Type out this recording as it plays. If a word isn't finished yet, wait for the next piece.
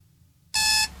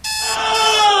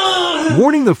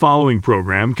Warning: the following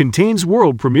program contains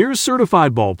world premiere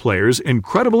certified ball players,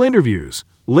 incredible interviews,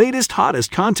 latest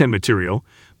hottest content material,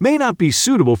 may not be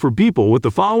suitable for people with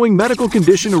the following medical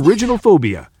condition: original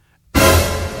phobia,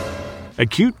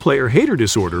 acute player hater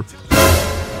disorder,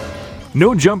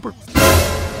 no jumper,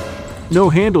 no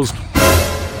handles,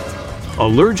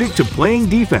 allergic to playing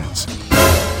defense.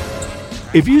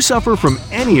 If you suffer from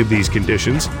any of these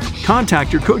conditions,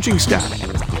 contact your coaching staff.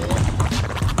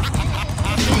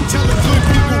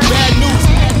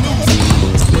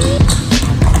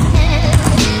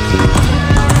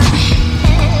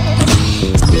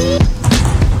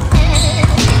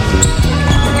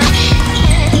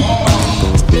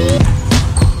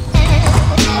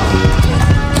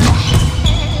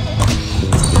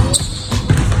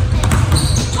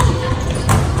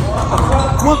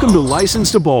 Welcome to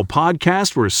License to Ball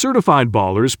podcast, where certified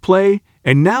ballers play.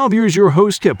 And now here's your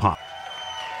host, Hip Hop.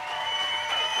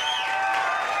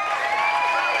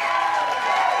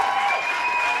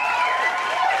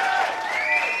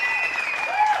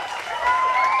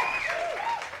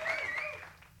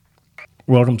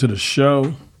 Welcome to the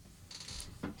show.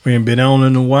 We ain't been on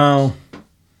in a while.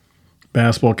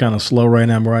 Basketball kind of slow right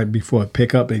now, right before it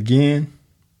pick up again.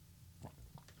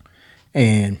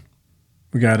 And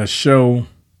we got a show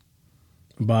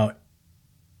about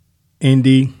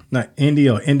Independent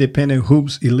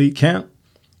Hoops Elite Camp.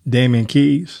 Damian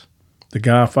Keys, the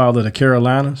godfather of the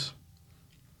Carolinas.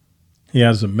 He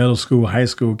has a middle school, high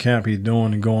school camp he's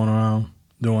doing and going around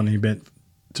doing. He been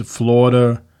to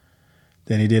Florida.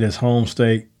 Then he did his home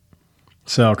state,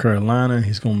 South Carolina.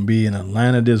 He's going to be in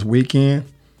Atlanta this weekend,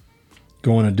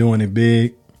 going and doing it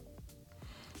big.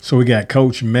 So we got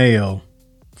Coach Mayo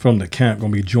from the camp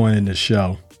going to be joining the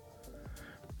show,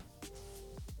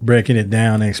 breaking it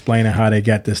down and explaining how they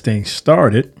got this thing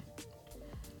started.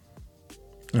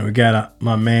 And we got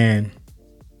my man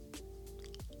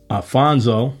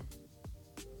Alfonso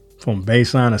from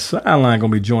Baseline to Sideline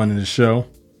going to be joining the show.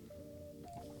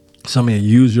 Some of your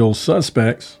usual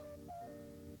suspects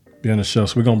be on the show.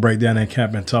 So we're going to break down that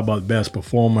camp and talk about the best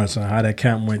performance and how that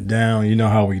camp went down. You know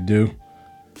how we do.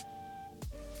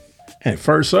 And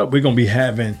first up, we're going to be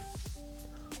having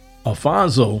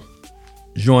Alfonso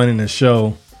joining the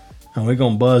show. And we're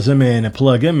going to buzz him in and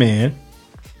plug him in.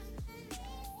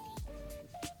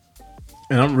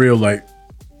 And I'm real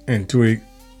intrigued,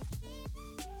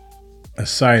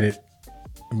 excited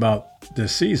about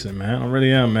this season, man. I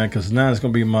really am, man, because now it's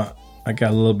going to be I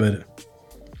got a little bit,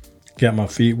 got my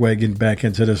feet wet, getting back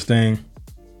into this thing,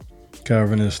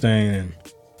 covering this thing. And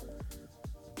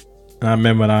I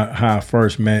remember how I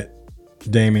first met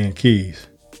Damian Keys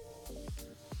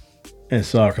in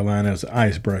South Carolina as an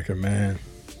icebreaker, man.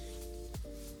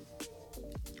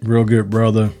 Real good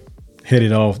brother, hit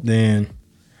it off then.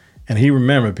 And he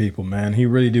remembered people, man. He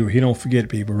really do. He don't forget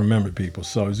people, remember people.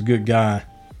 So he's a good guy.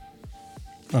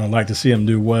 I'd like to see him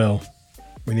do well.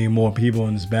 We need more people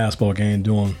in this basketball game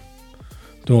doing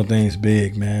things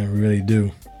big, man. We really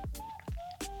do.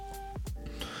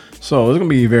 So it's going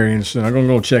to be very interesting. I'm going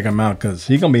to go check him out because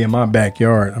he's going to be in my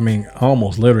backyard. I mean,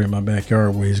 almost literally in my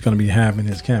backyard where he's going to be having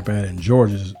his camp at in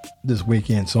Georgia this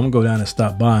weekend. So I'm going to go down and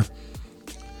stop by. As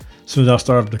soon as I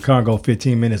start up the car, go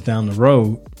 15 minutes down the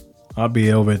road, I'll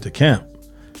be over at the camp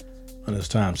on this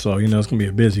time. So, it's going to be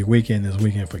a busy weekend this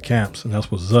weekend for camps, and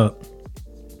that's what's up.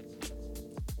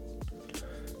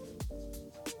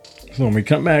 So when we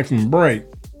come back from break,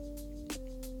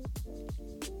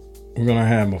 we're going to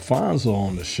have Alfonso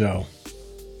on the show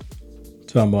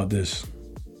talking about this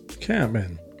camp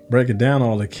and breaking down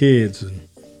all the kids and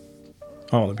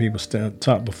all the people,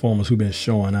 top performers who've been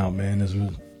showing out, man. This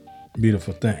was a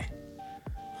beautiful thing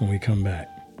when we come back.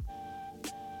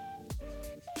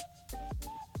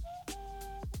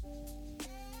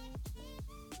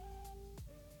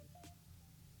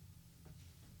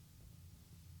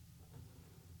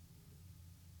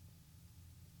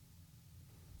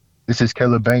 This is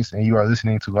Caleb Banks, and you are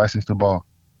listening to License to Ball.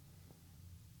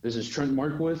 This is Trent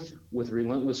Markwith with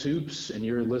Relentless Hoops, and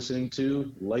you're listening to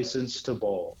License to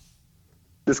Ball.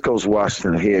 This is Coach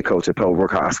Washington, head coach at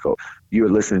Pembroke High School. You are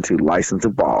listening to License to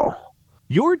Ball.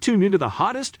 You're tuned into the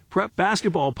hottest prep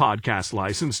basketball podcast,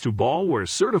 License to Ball, where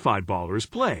certified ballers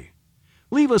play.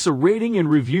 Leave us a rating and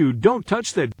review. Don't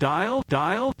touch that dial.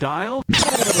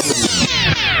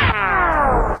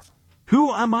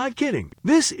 Who am I kidding?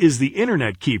 This is the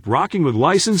internet. Keep rocking with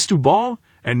License to Ball.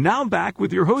 And now back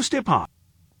with your host, Hip Hop.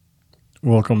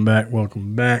 Welcome back.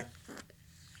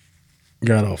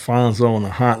 Got Alfonso on the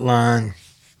hotline.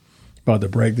 About to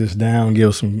break this down,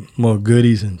 give some more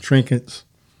goodies and trinkets.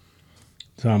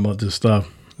 Talking about this stuff.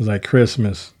 It's like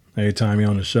Christmas. Every time you're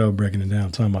on the show, breaking it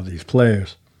down, talking about these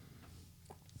players.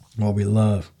 what we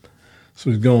love. So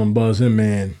let's go and buzz him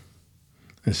in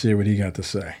and see what he got to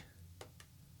say.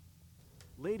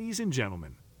 Ladies and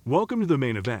gentlemen, welcome to the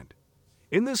main event.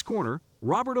 In this corner,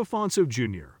 Robert Alfonso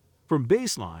Jr., from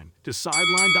baseline to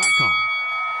sideline.com,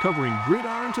 covering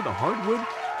gridiron to the hardwood,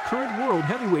 current world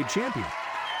heavyweight champion.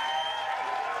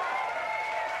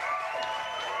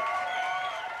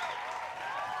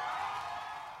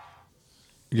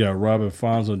 You got Robert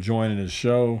Alfonso joining the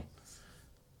show.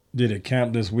 Did a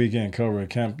camp this weekend, covered a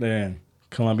camp there in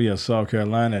Columbia, South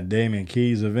Carolina at Damian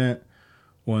Key's event.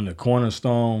 One of the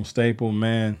cornerstone, staple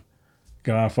man,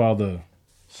 godfather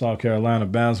South Carolina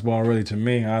basketball, really, to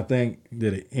me. I think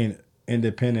did an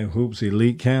independent hoops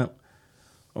elite camp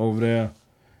over there.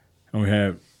 And we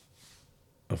had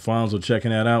Alfonso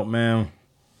checking that out, man.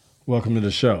 Welcome to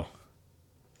the show.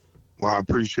 Well, I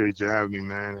appreciate you having me,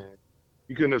 man. And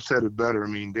you couldn't have said it better. I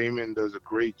mean, Damon does a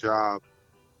great job.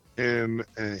 Him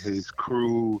and his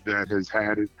crew that has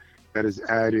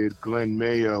added Glenn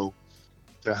Mayo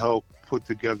to help put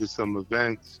together some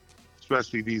events,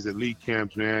 especially these elite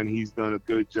camps, man. He's done a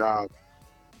good job.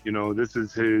 You know, this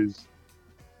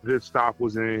stop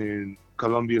was in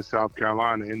Columbia, South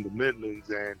Carolina, in the Midlands,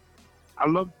 and I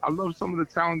love some of the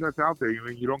talent that's out there. I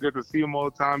mean, you don't get to see them all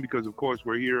the time because, of course,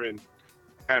 we're here in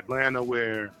Atlanta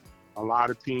where a lot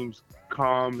of teams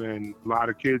come and a lot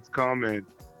of kids come, and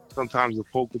sometimes the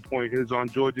focal point is on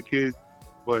Georgia kids.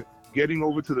 But getting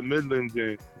over to the Midlands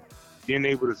and being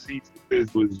able to see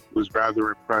kids was rather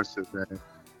impressive, man.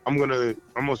 I'm gonna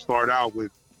start out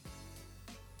with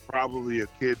probably a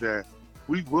kid that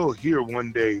we will hear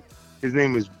one day. His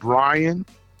name is Brian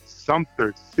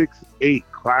Sumter, 6'8",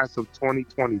 class of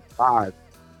 2025,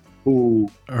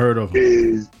 who I heard of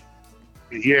him.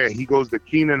 He goes to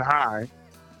Keenan High,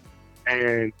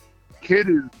 and kid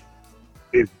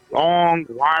is long,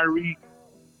 wiry,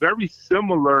 very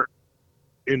similar,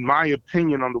 in my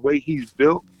opinion, on the way he's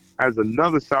built, as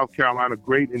another South Carolina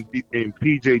great in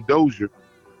PJ Dozier,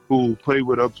 who played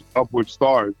with Upward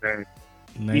Stars. And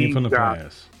name from the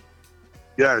past.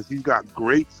 Yes, he's got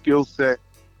great skill set,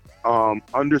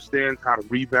 understands how to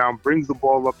rebound, brings the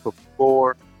ball up the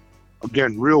floor.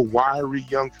 Again, real wiry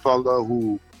young fella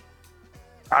who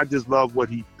I just love what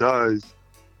he does,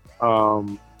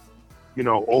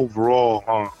 overall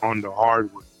on the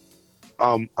hardwood.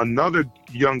 Another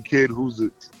young kid who's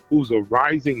a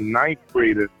rising ninth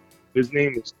grader, his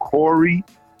name is Corey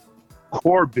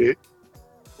Corbett,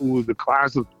 who is the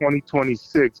class of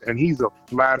 2026, and he's a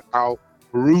flat-out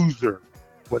bruiser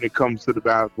when it comes to the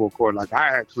basketball court. Like, I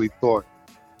actually thought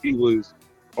he was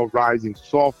a rising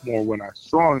sophomore when I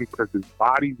saw him because his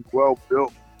body's well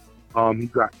built. He's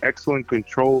got excellent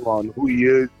control on who he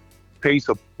is, pace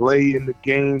of play in the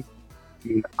game. I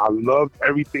mean, I loved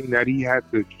everything that he had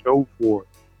to show for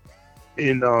it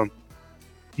in the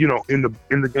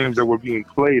games that were being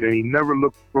played, and he never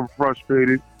looked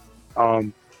frustrated.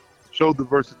 Showed the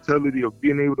versatility of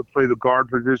being able to play the guard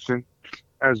position,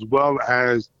 as well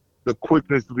as the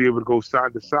quickness to be able to go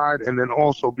side to side, and then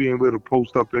also being able to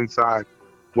post up inside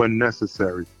when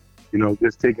necessary.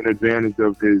 Just taking advantage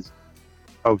of his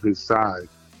size.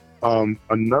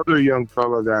 Another young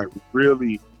fella that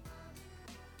really,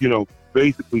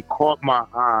 basically caught my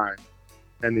eye,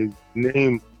 and his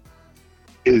name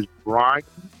is Brian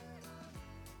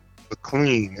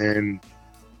McLean. And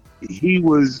he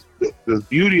was, the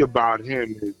beauty about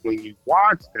him is when you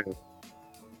watch him,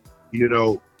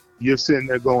 you're sitting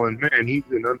there going, man, he's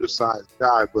an undersized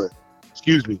guy, but,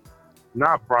 excuse me,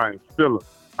 not Brian, Phillip.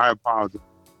 I apologize.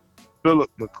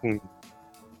 Phillip McLean.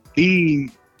 He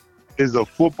is a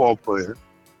football player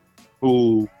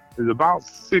who is about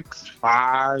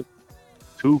 6'5",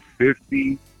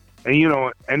 250.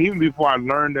 And even before I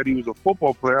learned that he was a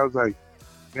football player, I was like,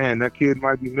 man, that kid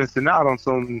might be missing out on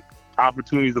some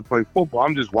opportunities to play football.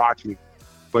 I'm just watching,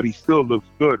 but he still looks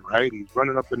good, right? He's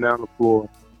running up and down the floor,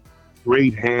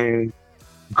 great hands,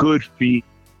 good feet,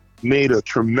 made a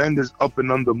tremendous up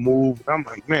and under move. I'm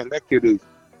like, man, that kid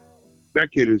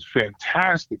is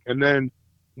fantastic. And then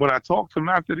when I talked to him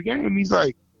after the game, he's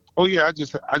like, oh yeah, I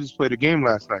just played a game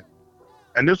last night.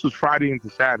 And this was Friday into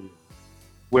Saturday,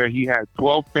 where he had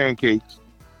 12 pancakes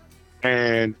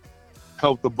and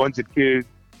helped a bunch of kids,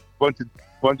 bunch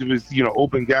of his,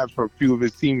 open gaps for a few of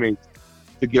his teammates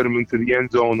to get him into the end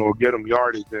zone or get him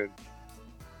yardage. And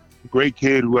great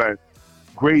kid who had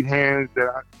great hands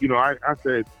that, I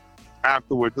said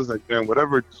afterwards, I was like, man,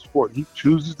 whatever sport he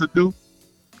chooses to do,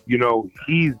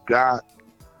 he's got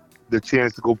the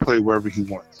chance to go play wherever he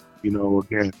wants.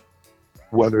 Again,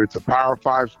 whether it's a Power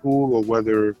 5 school or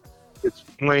whether it's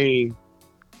playing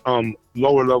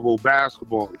lower level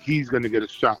basketball, he's going to get a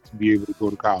shot to be able to go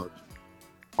to college.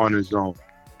 on his own.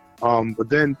 But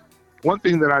then one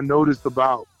thing that I noticed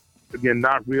about, again,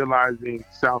 not realizing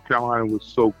South Carolina was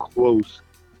so close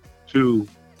to,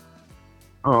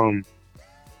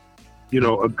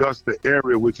 Augusta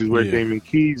area, which is where Damon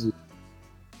Keys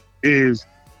is,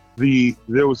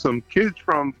 there were some kids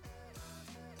from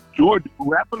Georgia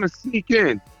who happened to sneak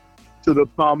in to the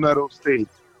Palmetto State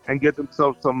and get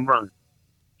themselves some run.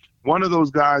 One of those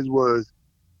guys was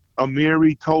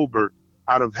Amiri Tolbert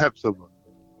out of Hepzibah.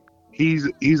 He's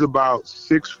about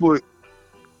 6'2",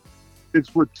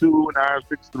 6'2.5",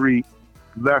 6'3",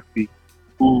 lefty,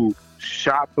 who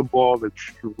shot the ball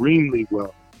extremely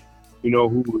well.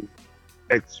 Who was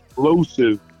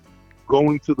explosive,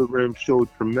 going to the rim, showed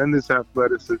tremendous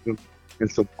athleticism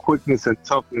and some quickness and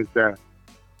toughness that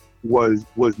was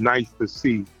nice to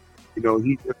see.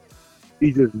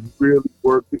 He just really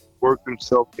worked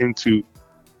himself into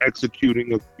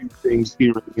executing a few things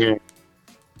here and there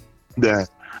that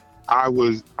I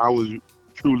was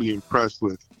truly impressed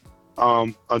with.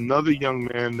 Another young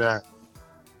man that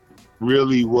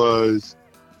really was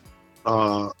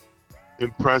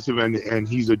impressive, and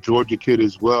he's a Georgia kid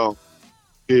as well,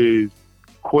 is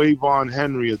Quavon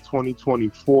Henry of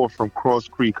 2024 from Cross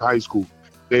Creek High School.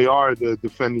 They are the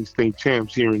defending state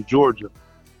champs here in Georgia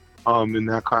in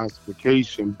that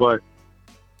classification. But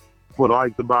what I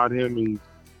liked about him,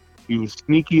 he was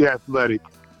sneaky athletic,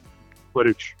 but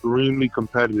extremely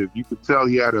competitive. You could tell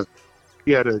he had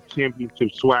a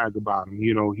championship swag about him.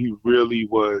 He really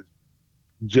was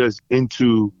just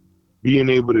into being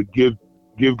able to give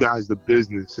guys the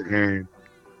business and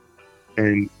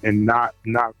not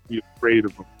be afraid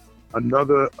of them.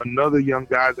 Another young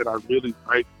guy that I really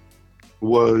liked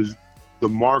was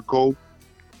DeMarco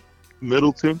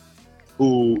Middleton,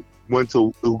 who goes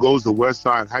to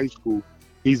Westside High School.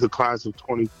 He's a class of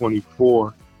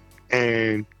 2024,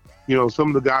 and some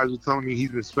of the guys were telling me he's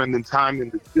been spending time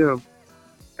in the gym,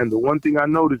 and the one thing I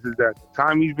noticed is that the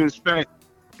time he's been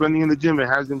spending in the gym, it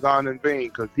hasn't gone in vain,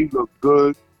 because he looked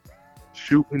good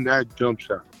shooting that jump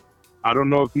shot. I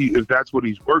don't know if that's what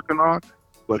he's working on,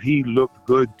 but he looked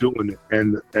good doing it,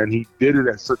 and he did it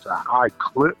at such a high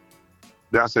clip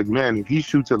that I said, man, if he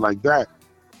shoots it like that,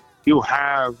 he'll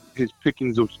have his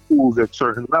pickings of schools at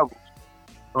certain levels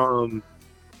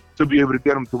to be able to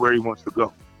get him to where he wants to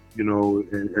go.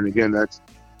 And again, that's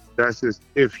just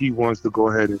if he wants to go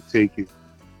ahead and take it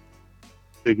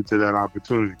to that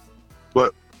opportunity.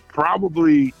 But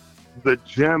probably the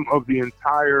gem of the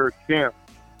entire camp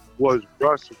was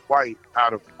Russ White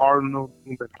out of Cardinal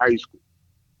Newman High School.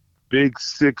 Big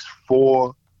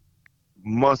 6'4",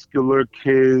 muscular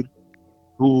kid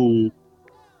who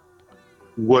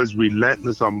was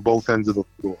relentless on both ends of the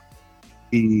floor.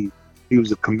 He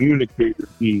was a communicator.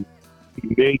 He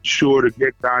made sure to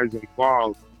get guys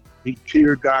involved. He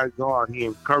cheered guys on. He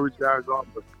encouraged guys on.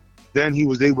 But then he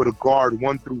was able to guard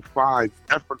 1 through 5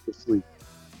 effortlessly.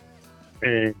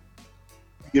 And,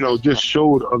 just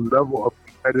showed a level of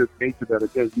competitive nature that,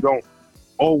 again, you don't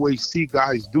always see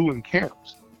guys do in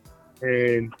camps.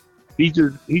 And he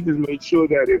just made sure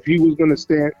that if he was going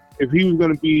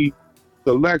to be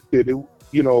selected, or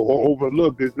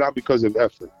overlooked, it's not because of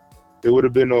effort. It would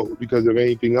have been because of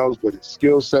anything else, but his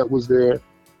skill set was there,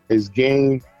 his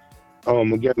game.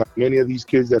 Again, like many of these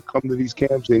kids that come to these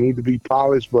camps, they need to be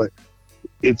polished, but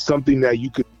it's something that you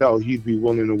could tell he'd be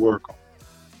willing to work on.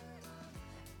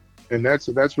 And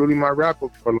that's really my wrap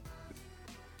up for.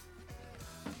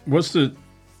 What's in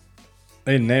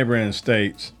neighboring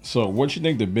states? So, what you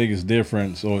think the biggest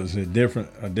difference, or is it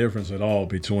a difference at all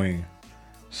between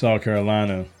South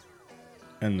Carolina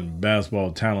and the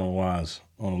basketball talent wise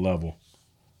on a level?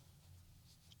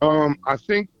 I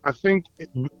think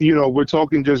we're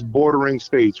talking just bordering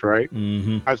states, right?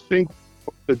 Mm-hmm. I think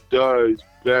what it does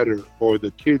better, or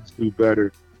the kids do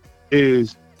better,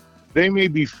 is they may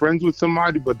be friends with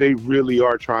somebody, but they really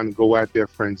are trying to go at their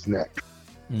friend's neck.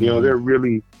 Mm-hmm. They're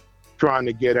really trying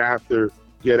to get after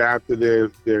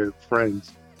their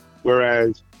friends.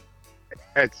 Whereas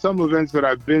at some events that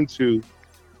I've been to,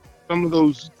 some of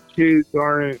those kids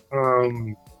aren't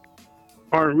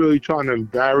really trying to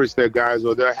embarrass their guys,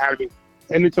 or they're having,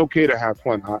 and it's okay to have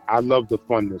fun. I love the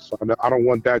funness. So I don't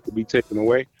want that to be taken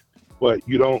away, but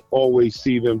you don't always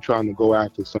see them trying to go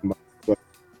after somebody. But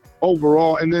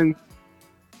overall, and then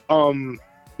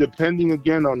depending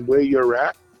again on where you're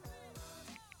at,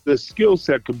 the skill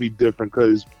set could be different,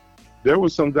 because there were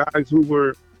some guys who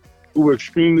were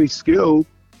extremely skilled,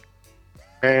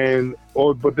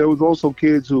 but there was also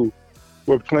kids who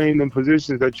were playing in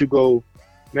positions that you go,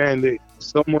 man,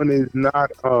 someone is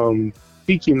not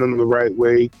teaching them the right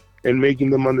way and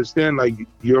making them understand, like,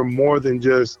 you're more than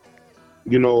just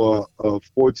a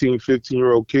 14,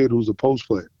 15-year-old kid who's a post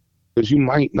player, because you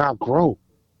might not grow.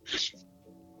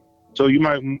 So you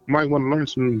might want to learn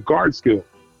some guard skill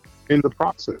in the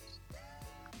process.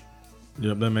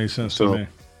 Yep, that makes sense So- to me.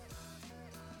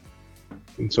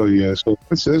 And so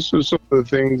that's just some of the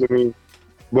things. I mean,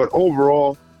 but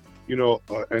overall,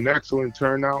 an excellent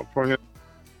turnout for him.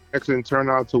 Excellent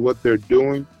turnout to what they're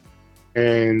doing,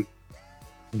 and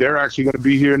they're actually going to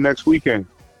be here next weekend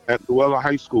at Luella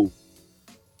High School.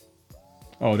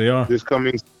 Oh, they are? This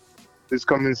coming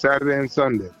Saturday and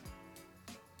Sunday.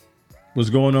 What's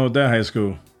going on with that high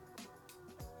school?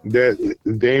 That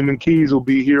Damon Keys will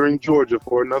be here in Georgia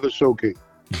for another showcase.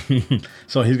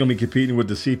 So he's going to be competing with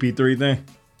the CP3 thing?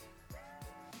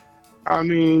 I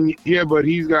mean, yeah, but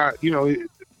he's got,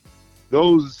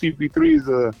 those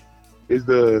CP3 is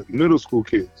the middle school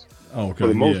kids. Oh, okay. For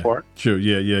the most part. True.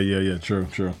 Yeah. True.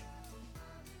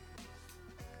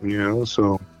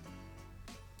 So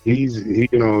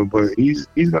but he's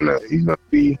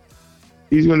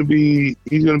gonna be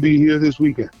here this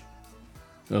weekend.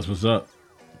 That's what's up.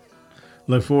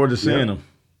 Look forward to seeing him.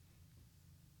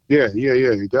 Yeah.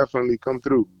 He definitely come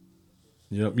through.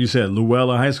 Yep. You said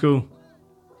Luella High School?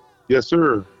 Yes,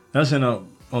 sir. That's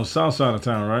on south side of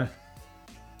town, right?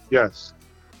 Yes.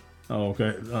 Oh,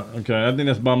 okay. Okay. I think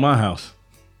that's by my house.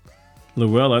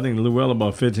 Luella. I think Luella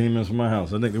about 15 minutes from my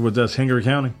house. I think that's Henry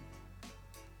County.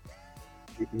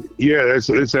 Yeah,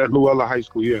 it's at Luella High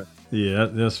School. Yeah. Yeah,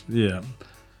 that's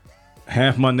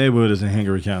half my neighborhood is in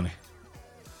Henry County.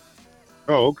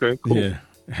 Oh, okay, cool. Yeah,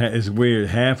 it's weird.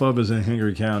 Half of it's in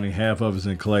Henry County, half of it's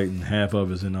in Clayton, half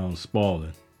of it's in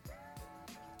Spalding.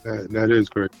 That is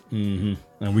great. Mm-hmm.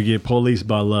 And we get policed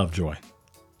by Lovejoy.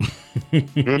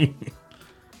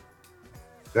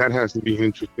 That has to be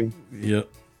interesting. Yep.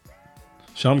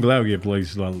 So I'm glad we get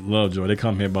policed by Lovejoy. They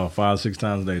come here about 5-6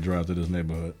 times a day, drive to this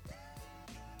neighborhood.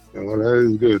 Yeah, well, that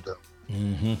is good though.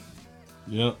 Mm-hmm.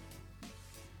 Yep.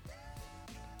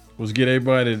 Let's get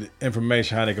everybody the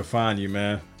information how they can find you,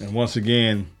 man. And once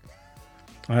again,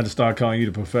 I had to start calling you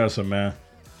the professor, man,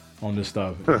 on this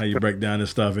stuff. How you break down this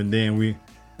stuff, and then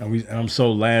I'm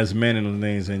so last minute on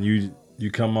things, and you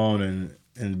come on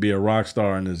and be a rock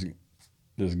star and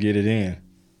just get it in.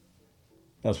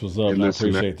 That's what's up, Hey, man. I listen,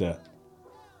 appreciate that.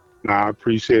 Nah, I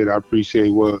appreciate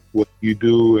what you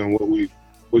do and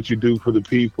what you do for the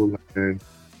people. And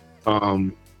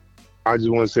I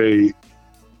just want to say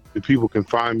the people can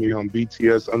find me on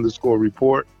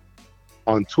BTS_report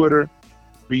on Twitter,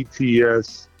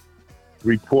 BTS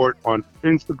report on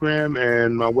Instagram,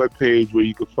 and my webpage where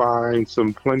you can find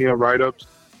plenty of write-ups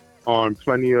on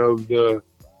plenty of the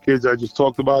kids I just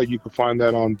talked about. You can find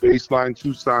that on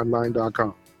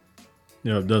baseline2sideline.com.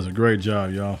 Yeah, does a great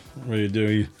job, y'all. Really do.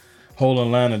 He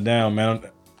holding Lana down, man.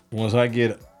 Once I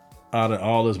get out of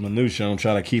all this minutia, I'm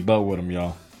trying to keep up with him,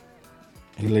 y'all.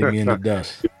 He leave me in the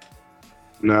dust.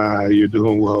 Nah, you're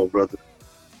doing well, brother.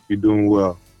 You're doing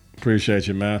well. Appreciate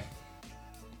you, man.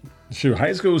 Shoot,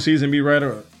 high school season be right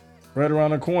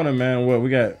around the corner, man. What we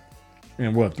got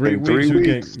in 3 weeks? 3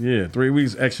 weeks. 3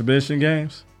 weeks exhibition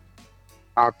games.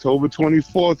 October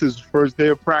 24th is the first day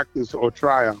of practice or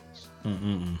tryouts.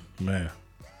 Man.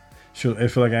 Shoot, it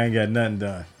feel like I ain't got nothing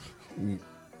done.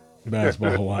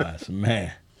 Basketball wise,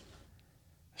 man.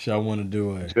 Sure, I want to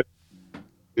do it.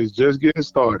 It's just getting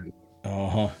started.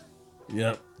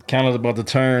 Yep. Counter's about to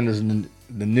turn. This is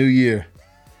the new year.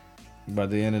 By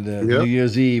the end of the New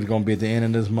Year's Eve, gonna be at the end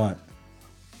of this month.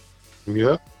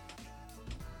 Yep.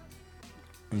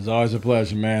 It's always a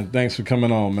pleasure, man. Thanks for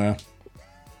coming on, man.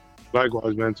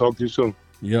 Likewise, man. Talk to you soon.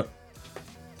 Yep.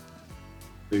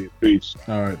 Peace.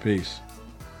 All right, peace.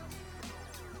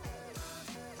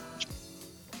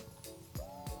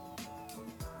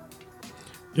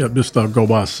 Yep, this stuff go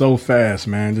by so fast,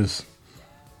 man. Just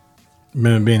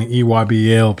being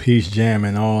EYBL, Peace Jam,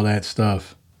 and all that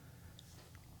stuff.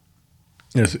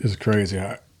 It's crazy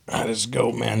how this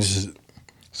go, man. This is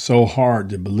so hard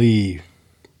to believe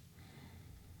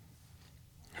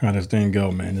how this thing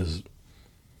go, man. This is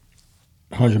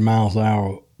 100 miles an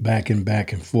hour, back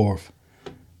and forth.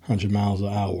 100 miles an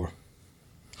hour.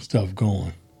 Stuff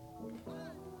going.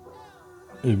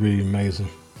 It's really amazing.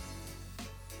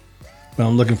 But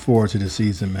I'm looking forward to this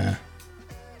season, man.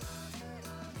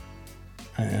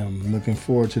 I am looking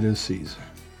forward to this season.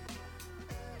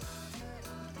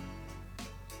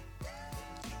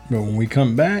 But when we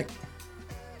come back,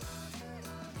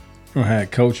 we're going to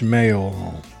have Coach Mayo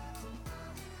on.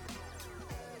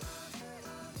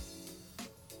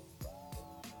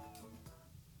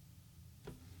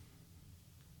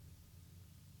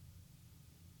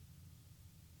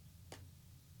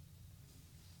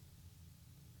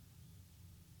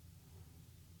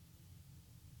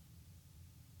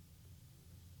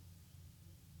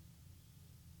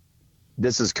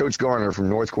 This is Coach Garner from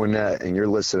North Gwinnett, and you're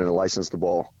listening to License to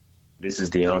Ball. This is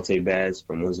Deontay Bass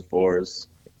from Windsor Forest,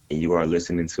 and you are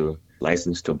listening to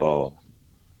License to Ball.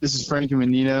 This is Frankie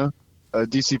Menino,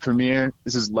 DC Premier.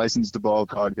 This is License to Ball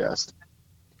podcast.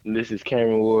 And this is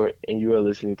Cameron Ward, and you are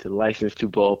listening to License to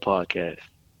Ball podcast.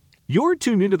 You're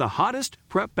tuned into the hottest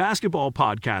prep basketball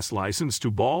podcast, License to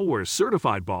Ball, where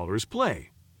certified ballers play.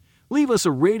 Leave us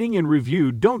a rating and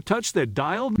review. Don't touch that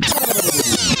dial.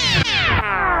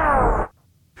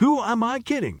 Who am I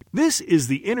kidding? This is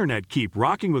the Internet Keep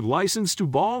rocking with License to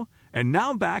Ball, and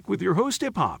now back with your host,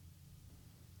 Hip Hop.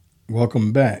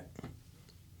 Welcome back.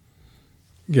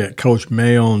 Got Coach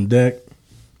May on deck,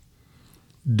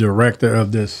 director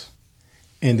of this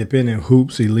independent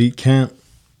hoops elite camp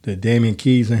that Damian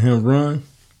Keys and him run.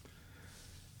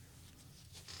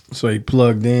 So he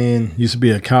plugged in, used to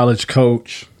be a college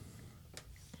coach,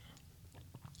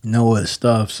 know his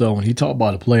stuff. So when he talked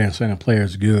about a player and saying a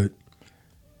player's good,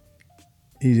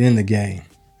 he's in the game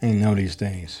and know these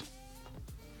things.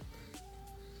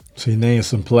 So he named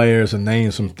some players and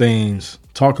named some things,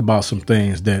 talk about some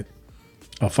things that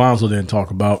Alfonso didn't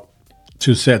talk about,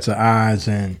 two sets of eyes,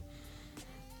 and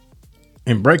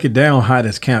break it down how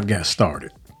this camp got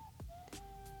started,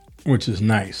 which is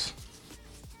nice.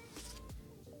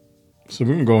 So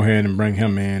we're going to go ahead and bring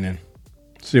him in and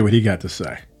see what he got to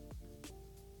say.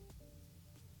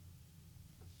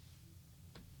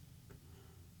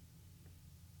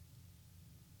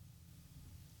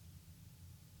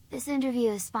 This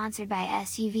interview is sponsored by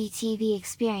SUV TV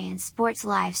Experience Sports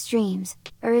live streams,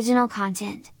 original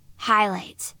content,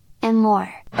 highlights, and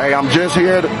more. Hey, I'm just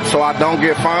here so I don't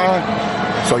get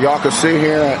fined, so y'all can sit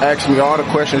here and ask me all the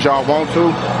questions y'all want to.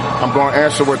 I'm going to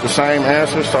answer with the same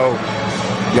answer, so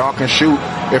y'all can shoot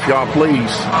if y'all please.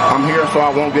 I'm here so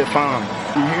I won't get fined.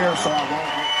 I'm here so I won't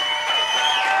get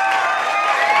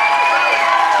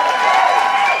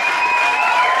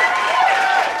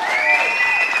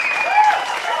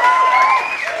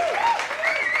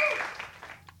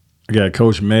I got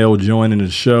Coach Mayo joining the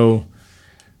show.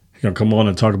 He's going to come on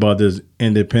and talk about this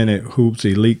independent hoops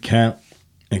elite camp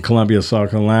in Columbia,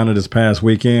 South Carolina this past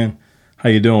weekend. How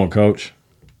you doing, Coach?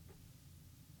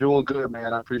 Doing good,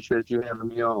 man. I appreciate you having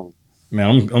me on.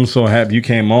 Man, I'm so happy you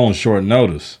came on short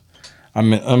notice.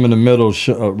 I'm in the middle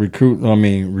of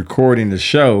recording the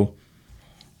show,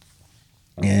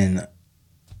 and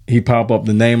he pop up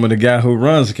the name of the guy who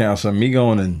runs the camp. So me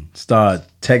going and start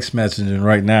text messaging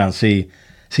right now and see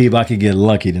if I can get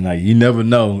lucky tonight. You never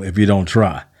know if you don't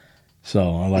try.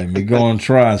 So I like me go and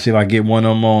try and see if I get one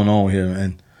of them on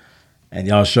here. And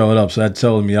y'all showed up. So that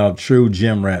tells me y'all true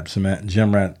gym rats, man.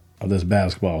 Gym rat of this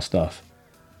basketball stuff.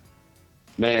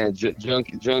 Man,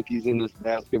 junkies in this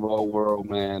basketball world,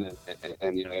 man.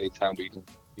 And you know, anytime we can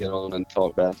get on and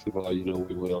talk basketball, you know,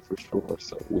 we will for sure.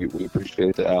 So we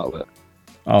appreciate the outlet.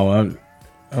 Oh, I'm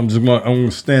going to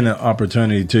extend an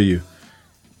opportunity to you.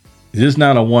 This is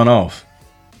not a one-off.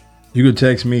 You could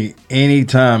text me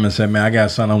anytime and say, man, I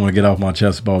got something I want to get off my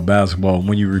chest about basketball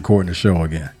when you're recording the show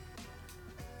again.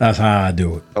 That's how I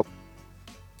do it.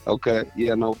 Okay.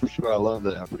 Yeah, no, for sure. I love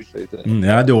that. I appreciate that.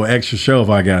 Yeah, I do an extra show if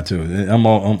I got to. I'm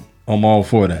all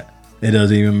for that. It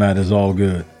doesn't even matter. It's all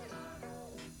good.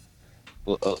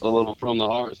 A little from the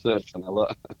heart session. I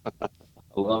love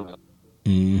it.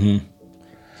 Mm-hmm.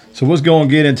 So let's go and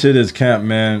get into this camp,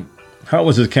 man. How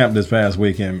was this camp this past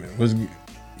weekend? Let's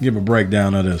give a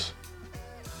breakdown of this.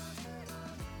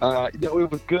 It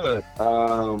was good.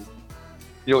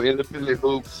 Independent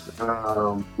hoops.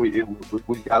 We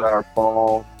got our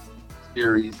fall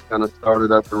series kind of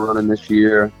started up and running this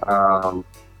year. 2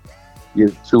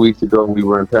 weeks ago we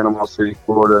were in Panama City,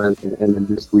 Florida, and then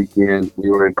this weekend we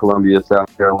were in Columbia,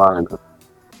 South Carolina.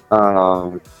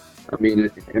 And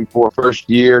for first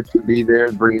year to be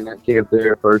there, bringing that camp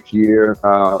there first year,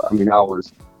 I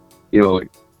was,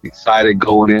 excited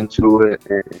going into it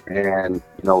and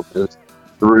just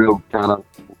thrilled kind of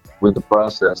with the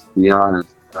process, to be honest.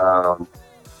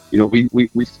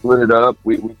 We split it up.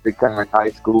 We did kind of high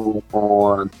school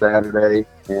on Saturday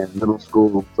and middle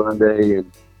school on Sunday,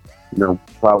 and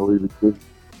probably between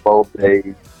both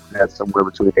days we had somewhere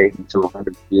between 80 to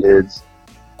 100 kids,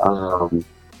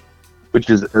 which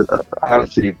is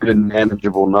honestly a good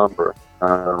manageable number.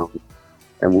 And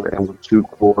with two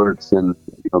courts and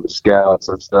the scouts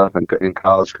and stuff and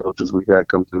college coaches we've had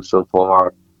come through so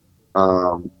far,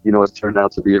 it's turned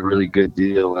out to be a really good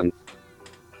deal. And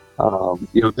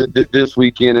this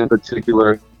weekend in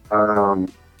particular,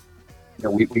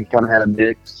 we kind of had a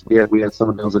mix. We had some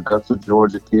of those Augusta,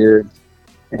 Georgia kids,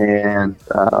 and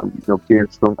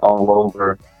kids from all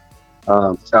over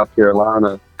South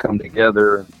Carolina come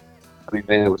together.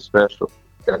 Man, it was special.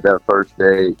 got that first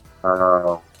day.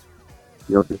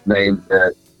 Just names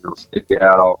that stick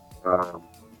out.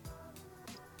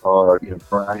 Or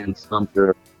Brian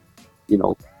Sumter,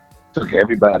 took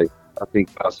everybody, I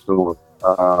think, by storm.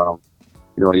 A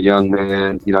young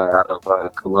man, out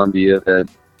of Columbia that,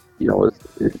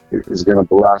 is going to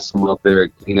blossom up there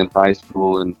at Keenan High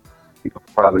School and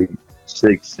probably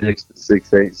 6'6" to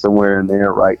 6'8", somewhere in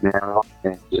there right now,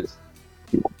 and just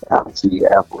bouncy,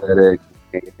 athletic,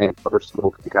 and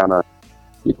personal, can kind of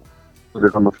put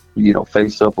it on the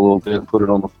face up a little bit, put it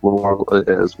on the floor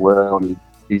as well. And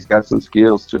he's got some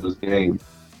skills to his game.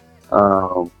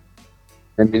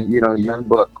 And then, young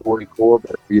buck Corey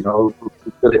Corbett, who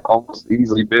could have almost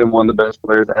easily been one of the best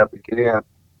players at the camp,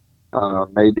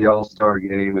 made the All-Star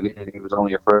game, and he was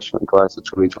only a freshman class of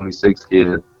 2026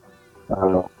 kid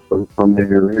from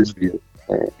there in Ridgeview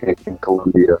in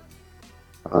Columbia,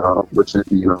 which is,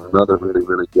 another really,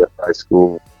 really good high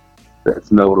school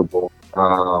that's notable.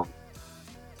 And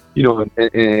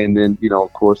then,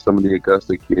 of course, some of the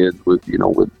Augusta kids with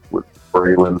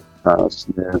Braylon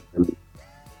Smith and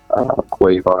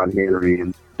Quavon Henry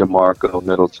and DeMarco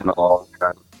Middleton all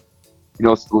kind of,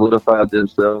 solidified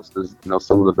themselves as,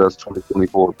 some of the best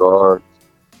 2024 guards,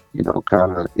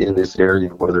 kind of in this area,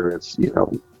 whether it's,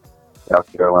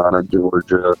 South Carolina,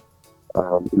 Georgia,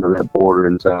 that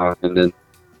bordering town. And then,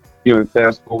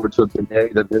 fast forward to today,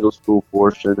 the middle school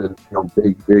portion, and,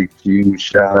 big, huge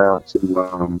shout out to,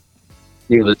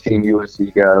 the Team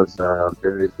USC guys,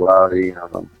 Darius Lowry,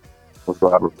 with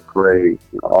Robert McRae,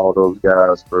 all those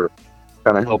guys for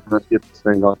kind of helping us get this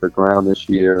thing off the ground this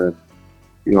year. And,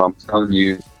 I'm telling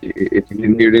you, if you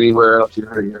didn't hear it anywhere else, you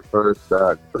heard it here first.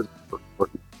 I think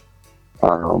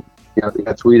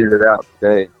I tweeted it out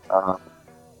today.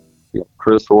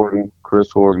 Chris Horton.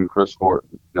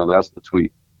 That's the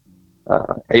tweet.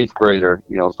 8th grader,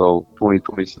 so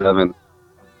 2027,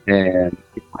 and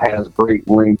has great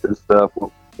length and stuff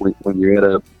when you're at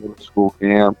a middle school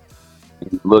camp.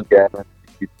 And you look at him,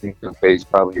 you think, okay, he's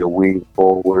probably a wing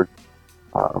forward.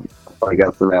 Probably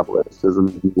got some athleticism.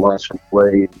 You watch him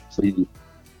play and see,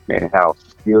 man, how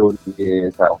skilled he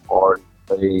is, how hard he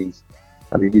plays.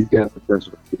 I mean, he's got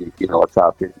potential to be, a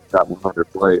top 50, top 100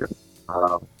 player.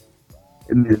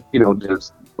 And then,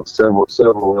 just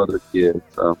several other kids,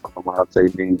 from Monte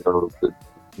Mingo to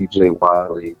DJ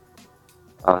Wiley,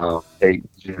 Tate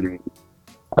Jennings.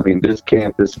 I mean, this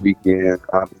camp this weekend,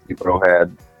 obviously, bro,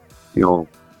 had,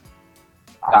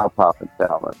 eye-popping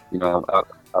talent.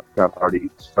 I've kind of already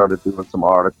started doing some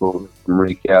articles, some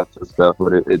recaps and stuff,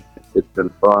 but it's been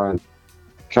fun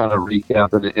kind of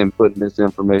recapping and putting this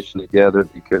information together,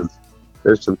 because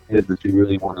there's some kids that you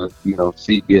really want to,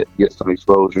 see get some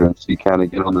exposure and see kind of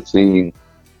get on the scene,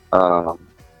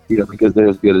 because they're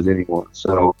as good as anyone.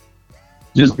 So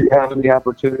just having the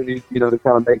opportunity, to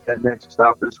kind of make that next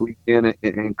stop this weekend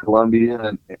in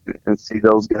Columbia and see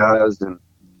those guys, and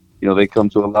they come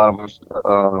to a lot of us,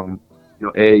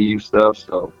 AAU stuff.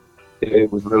 So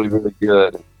it was really, really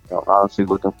good. Honestly,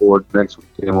 looking forward to next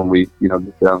weekend when we,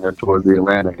 get down there towards the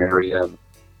Atlanta area and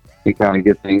kind of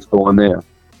get things going there.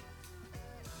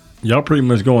 Y'all pretty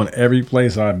much going every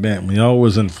place I've been. When y'all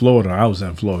was in Florida, I was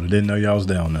in Florida. Didn't know y'all was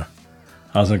down there.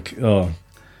 I was in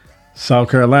South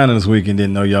Carolina this weekend.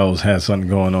 Didn't know y'all had something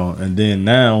going on. And then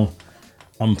now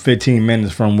I'm 15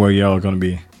 minutes from where y'all are going to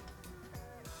be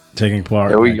taking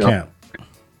part in camp.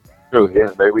 True,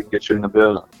 yeah. Maybe we can get you in the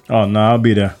building. Oh, no, I'll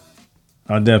be there.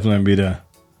 I'll definitely be there.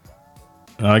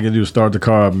 All I can do is start the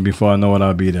car up, and before I know it,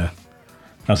 I'll be there.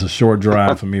 That's a short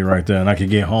drive for me right there, and I can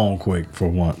get home quick for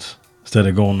once instead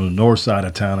of going to the north side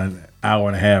of town, an hour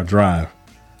and a half drive.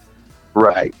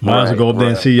 Right. Might as well go up there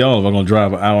and see y'all if I'm going to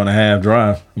drive an hour and a half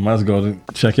drive. I might as well go to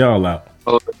check y'all out.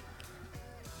 Up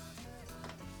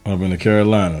in the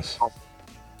Carolinas.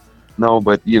 No,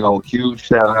 but, huge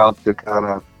shout out to kind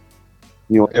of,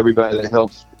 everybody that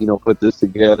helps, put this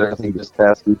together. I think this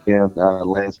past weekend,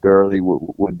 Lance Gurley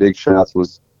with Big Shots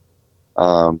was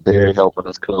there helping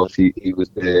us coach. He was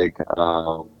big.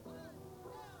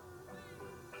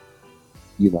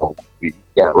 We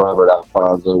got Robert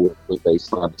Alfonso with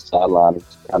baseline to sideline, and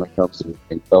kind of comes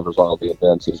and covers all the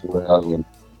events as well, and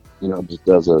just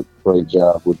does a great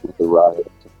job with the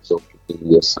riot and social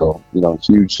media. So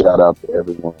huge shout out to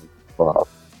everyone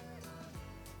involved.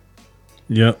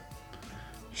 Yep,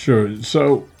 sure.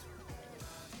 So,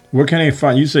 where can they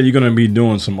find? You said you're going to be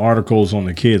doing some articles on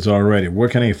the kids already. Where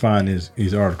can they find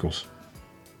these articles?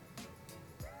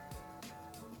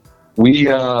 We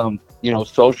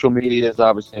social media is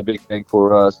obviously a big thing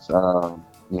for us.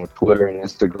 Twitter and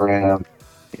Instagram.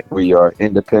 We are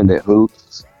Independent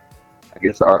Hoops. I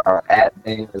guess our @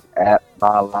 name is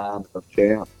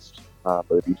 @MyLineOfChamps. But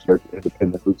if you search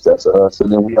Independent Hoops, that's us.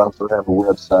 And then we also have a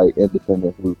website,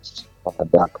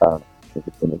 independenthoops.com.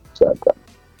 Independenthoops.com.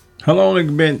 How long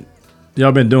have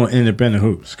y'all been doing independent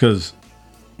hoops? Because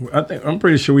I'm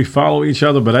pretty sure we follow each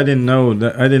other, but I didn't know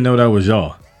that was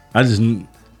y'all. I seen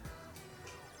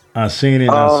it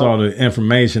and I saw the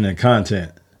information and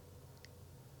content.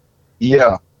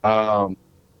 Yeah. I've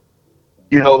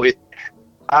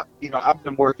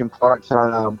been working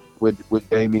part-time with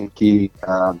Damian Key,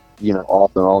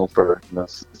 off and on for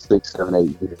 6, 7,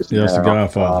 8 years. Yeah, that's the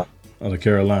godfather of the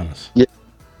Carolinas. Yeah,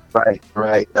 right.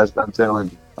 I'm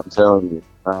telling you.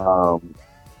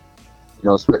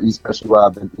 Especially while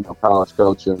I've been, college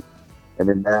coaching, and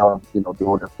then now I'm,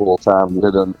 doing it full time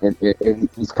with him. And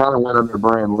he's kind of went under the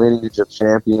brand Lineage of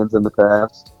Champions in the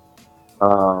past.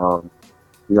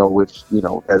 Which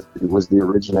as was the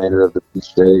originator of the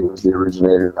Peach Day, was the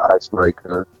originator of the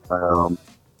Icebreaker. All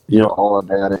of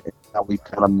that, and how we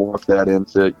kind of morphed that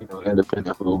into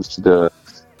independent hoops to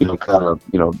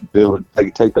build,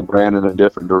 take the brand in a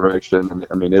different direction. And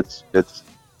I mean, it's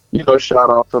shot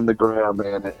off from the ground,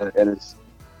 man, and it's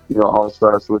all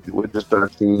starts with just our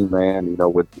team, man.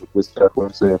 With Steph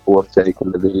Winston and Fourth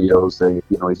taking the videos, and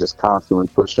he's just constantly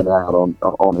pushing out on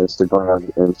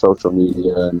Instagram and social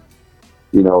media, and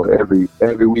every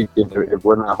weekend, if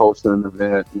we're not hosting an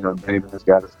event, David has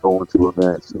got us going to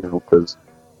events, because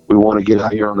we want to get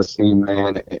out here on the scene,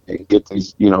 man, and get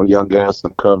these, young guys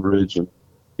some coverage and,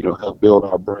 help build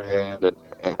our brand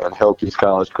and help these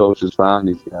college coaches find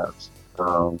these guys.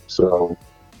 So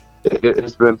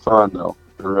it's been fun, though.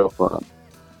 It's been real fun.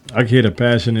 I can hear the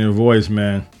passion in your voice,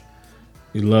 man.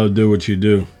 You love to do what you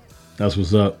do. That's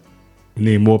what's up. We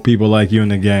need more people like you in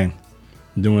the game,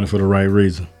 doing it for the right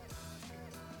reason.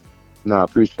 No, I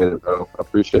appreciate it, bro. I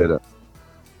appreciate it.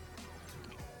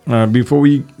 Before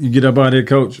you get up out of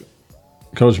here,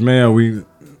 Coach Mayo, we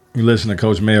listen to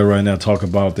Coach Mayo right now talk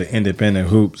about the Independent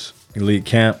Hoops Elite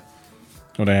Camp,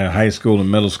 where they had high school and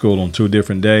middle school on 2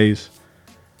 different days.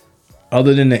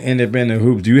 Other than the Independent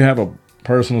Hoops, do you have a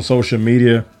personal social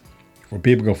media where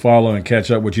people can follow and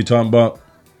catch up what you're talking about?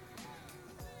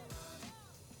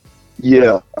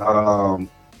 Yeah. I'm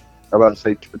about to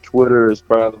say Twitter is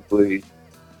probably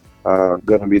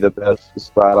going to be the best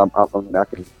spot. I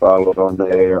can follow it on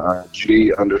there.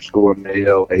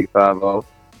 G_Mayo850.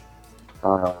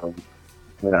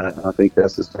 And I think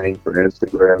that's the same for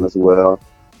Instagram as well.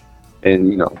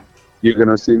 And you're going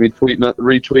to see me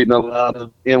retweeting a lot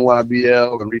of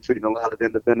NYBL and retweeting a lot of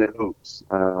independent hoops.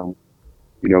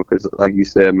 Because like you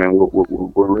said, man,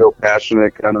 we're real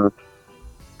passionate kind of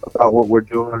about what we're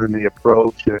doing and the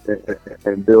approach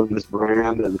and building this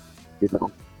brand, and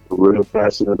we're real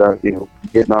passionate about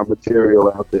getting our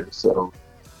material out there. So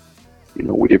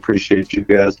we appreciate you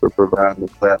guys for providing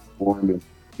the platform and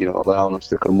allowing us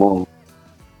to come on.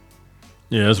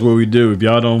 Yeah, that's what we do. If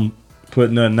y'all don't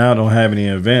put nothing out, don't have any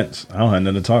events, I don't have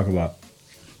nothing to talk about.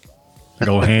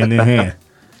 Go hand in hand.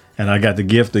 And I got the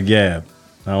gift of gab.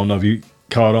 I don't know if you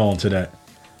caught on to that.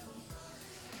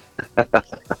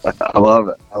 I love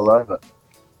it.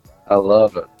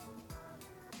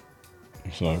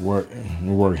 So we work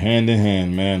hand in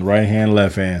hand, man. Right hand,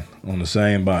 left hand on the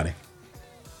same body.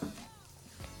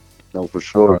 No, for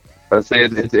sure. I say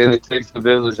it takes the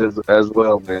village as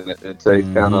well, man. It takes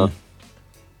kind of,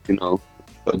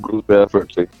 a group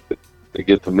effort to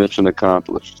get the mission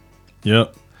accomplished.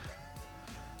 Yep.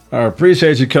 I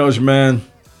appreciate you, Coach, man.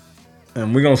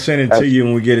 And we're gonna send it to you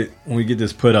when we get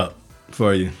this put up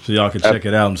for you, so y'all can check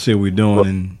it out and see what we're doing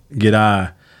and get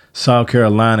our South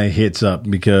Carolina hits up,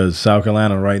 because South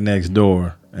Carolina right next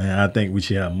door, and I think we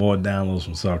should have more downloads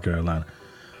from South Carolina.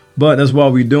 But that's why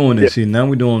we're doing this. See, now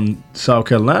we're doing South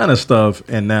Carolina stuff,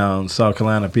 and now South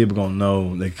Carolina people gonna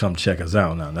know they come check us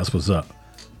out now. That's what's up.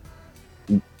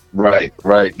 Right.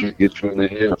 Get you in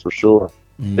the air for sure.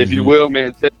 Mm-hmm. If you will,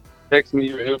 man, text me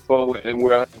your info and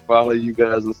where I can follow you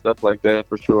guys and stuff like that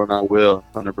for sure, and I will,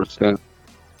 100%.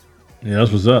 Yeah,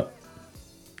 that's what's up.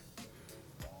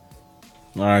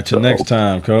 All right, till next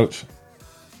time, Coach.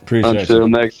 Appreciate you. Until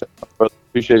next time, brother.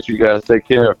 Appreciate you guys. Take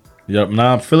care. Yep.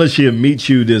 Now, Phyllis, she'll meet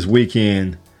you this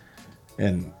weekend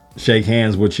and shake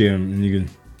hands with you, and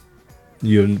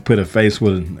you can put a face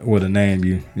with a name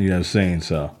you have seen.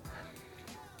 So.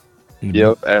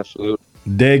 Yep, absolutely.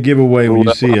 Dead giveaway when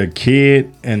you see a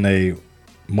kid in a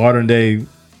modern day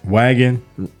wagon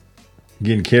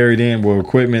getting carried in with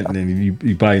equipment, then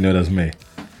you probably know that's me.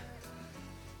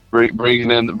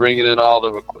 Bringing in all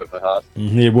the equipment, huh?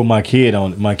 Yeah, with my kid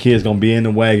on it. My kid's gonna be in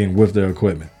the wagon with their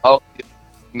equipment. Oh,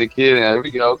 the kid. There we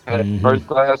go. Okay, First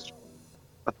class.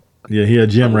 Yeah, he a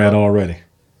gym rat already.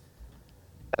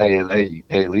 Hey,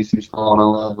 at least he's falling in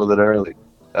love with it early.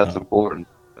 That's important.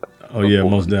 Oh, yeah,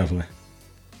 most definitely.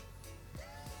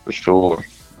 For sure.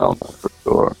 Oh, for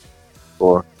sure.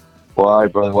 Well, all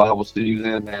right, brother. Well, I will see you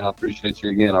then, man. I appreciate you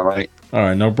again, all right? All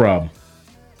right, no problem.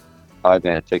 All right,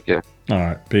 man. Take care. All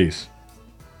right, peace.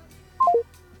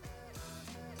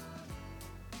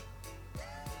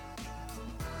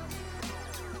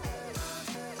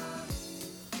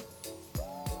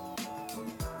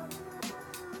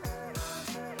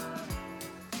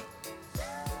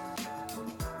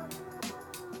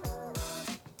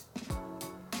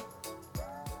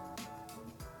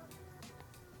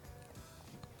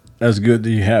 That's good that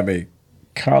you have a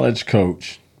college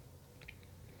coach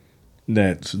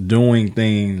that's doing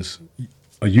things.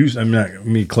 Let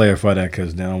me clarify that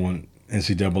because then I want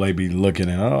NCAA be looking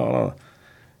at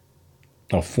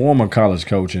a former college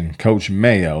coach and Coach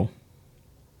Mayo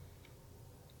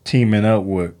teaming up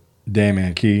with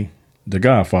Damian Key, the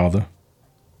godfather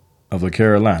of the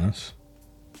Carolinas,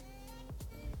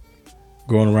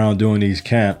 going around doing these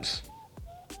camps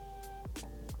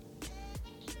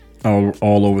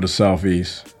all over the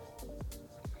Southeast,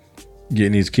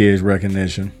 getting these kids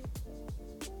recognition,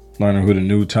 learning who the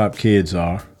new top kids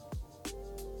are,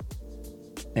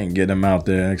 and get them out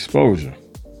there exposure.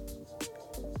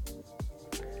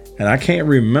 And I can't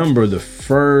remember the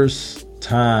first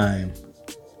time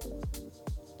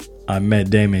I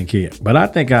met Damian Key, but I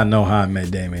think I know how I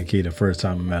met Damian Key the first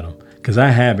time I met him, because I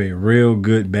have a real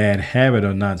good bad habit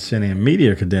of not sending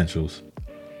media credentials,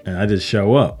 and I just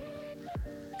show up.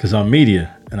 Because I'm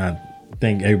media, and I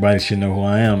think everybody should know who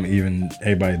I am, even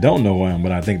everybody don't know who I am,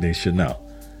 but I think they should know.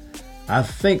 I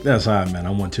think that's how I met. I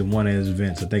went to one of his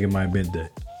events. I think it might have been the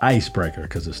Icebreaker,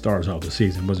 because it starts off the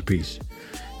season. It was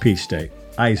Peach State.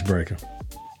 Icebreaker.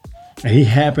 And he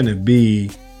happened to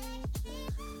be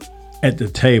at the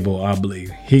table, I believe.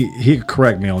 He could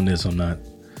correct me on this or not.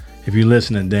 If you're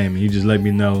listening, Damon, you just let me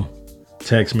know.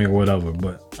 Text me or whatever.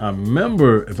 But I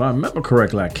remember, if I remember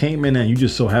correctly, I came in and you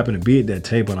just so happened to be at that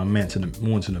table, and I went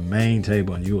to the main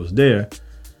table and you was there,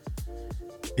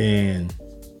 and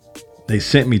they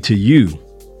sent me to you,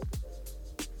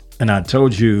 and I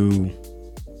told you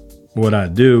what I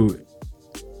do,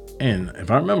 and if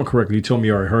I remember correctly, you told me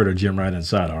you already heard of Gym Right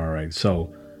Inside. All right,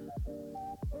 so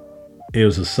it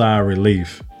was a sigh of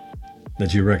relief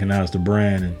that you recognized the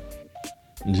brand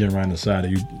and Gym Right Inside.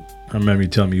 I remember you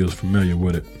telling me you was familiar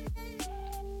with it.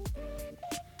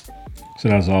 So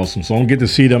that was awesome. So I'm going to get to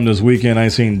see them this weekend. I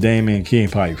ain't seen Damian Key in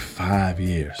probably 5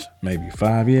 years. Maybe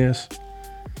 5 years.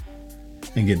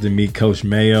 And get to meet Coach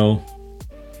Mayo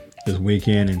this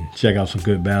weekend and check out some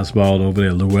good basketball over there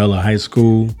at Luella High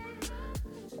School.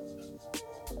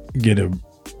 Get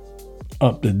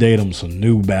up to date on some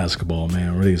new basketball,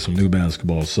 man. Really some new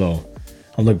basketball. So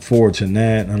I look forward to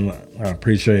that. I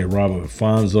appreciate Robert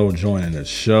Alfonso joining the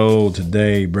show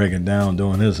today, breaking down,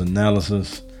 doing his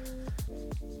analysis.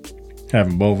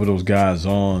 Having both of those guys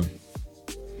on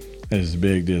is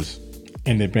big, this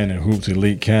independent hoops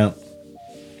elite camp.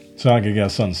 So I think it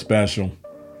got something special.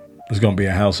 It's going to be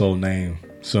a household name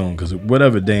soon, because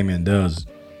whatever Damian does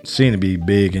seems to be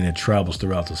big, and it travels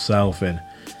throughout the South. And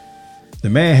the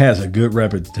man has a good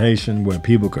reputation where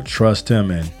people could trust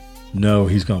him and know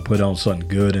he's going to put on something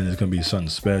good, and it's going to be something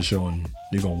special, and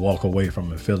you're going to walk away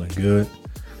from it feeling good.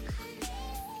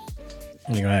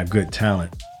 And you're going to have good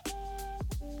talent.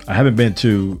 I've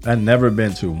never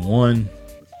been to one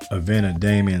event of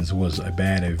Damian's was a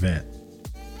bad event.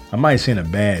 I might have seen a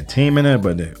bad team in it,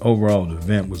 but the overall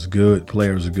event was good.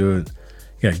 Players are good.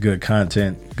 You got good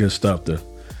content, good stuff to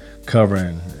cover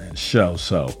and show.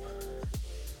 So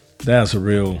that's a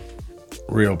real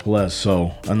plus.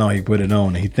 So I know he put it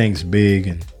on. He thinks big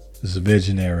and is a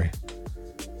visionary.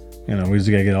 We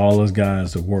just got to get all those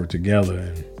guys to work together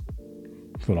and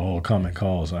for the all common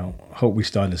cause. I hope we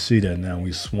starting to see that now.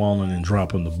 We swallowing and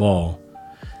dropping the ball.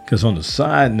 Because on the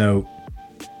side note,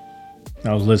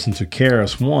 I was listening to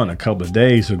KRS-One a couple of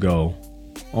days ago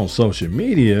on social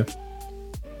media,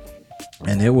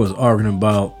 and it was arguing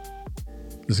about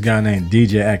this guy named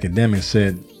DJ Academic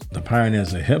said the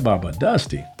pioneers of hip hop are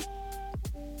dusty.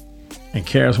 And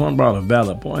KRS-One brought a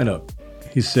valid point up.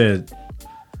 He said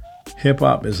hip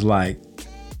hop is like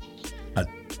a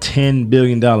 $10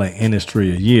 billion industry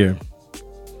a year,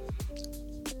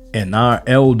 and our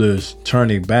elders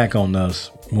turning back on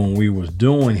us when we was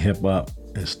doing hip hop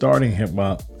and starting hip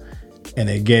hop, and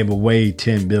they gave away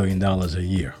 $10 billion a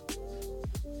year.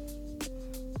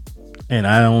 And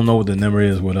I don't know what the number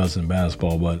is with us in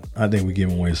basketball, but I think we're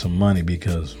giving away some money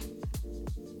because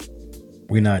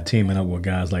we're not teaming up with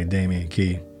guys like Damian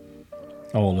Key,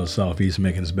 all the Southeast,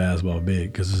 making this basketball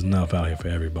big, because there's enough out here for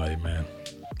everybody, man.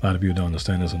 A lot of people don't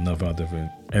understand there's enough out there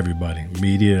for everybody.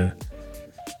 Media,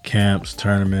 camps,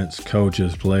 tournaments,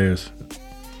 coaches, players.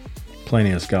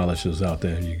 Plenty of scholarships out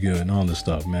there. You're good and all this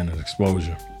stuff, man. There's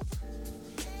exposure.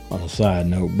 On a side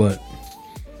note, but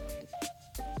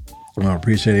I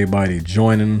appreciate everybody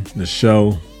joining the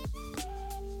show,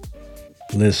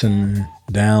 listening,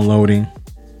 downloading.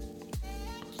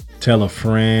 Tell a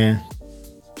friend.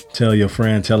 Tell your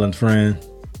friend, tell a friend.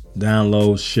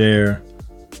 Download, share,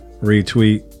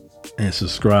 retweet, and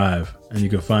subscribe. And you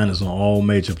can find us on all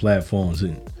major platforms.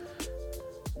 And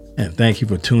thank you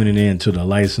for tuning in to the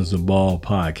License to Ball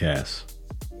podcast.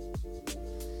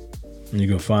 And you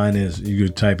can find this, you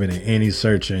can type it in any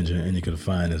search engine and you can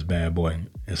find this bad boy.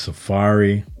 In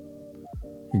Safari,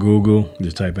 Google,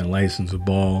 just type in License to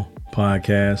Ball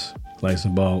podcast, License to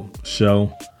Ball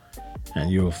show, and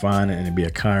you'll find it, and it'll be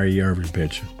a Kyrie Irving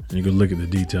picture. And you can look at the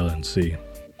detail and see.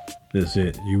 That's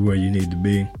it. You where you need to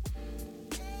be.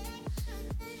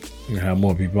 You have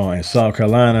more people on. In South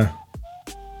Carolina,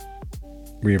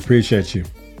 we appreciate you.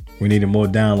 We needed more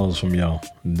downloads from y'all.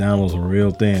 The downloads are a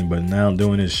real thing, but now I'm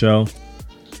doing this show.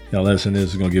 Y'all listen to this.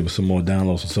 It's going to give us some more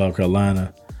downloads from South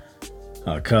Carolina.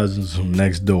 Our cousins from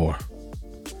next door.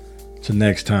 Till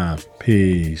next time.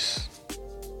 Peace.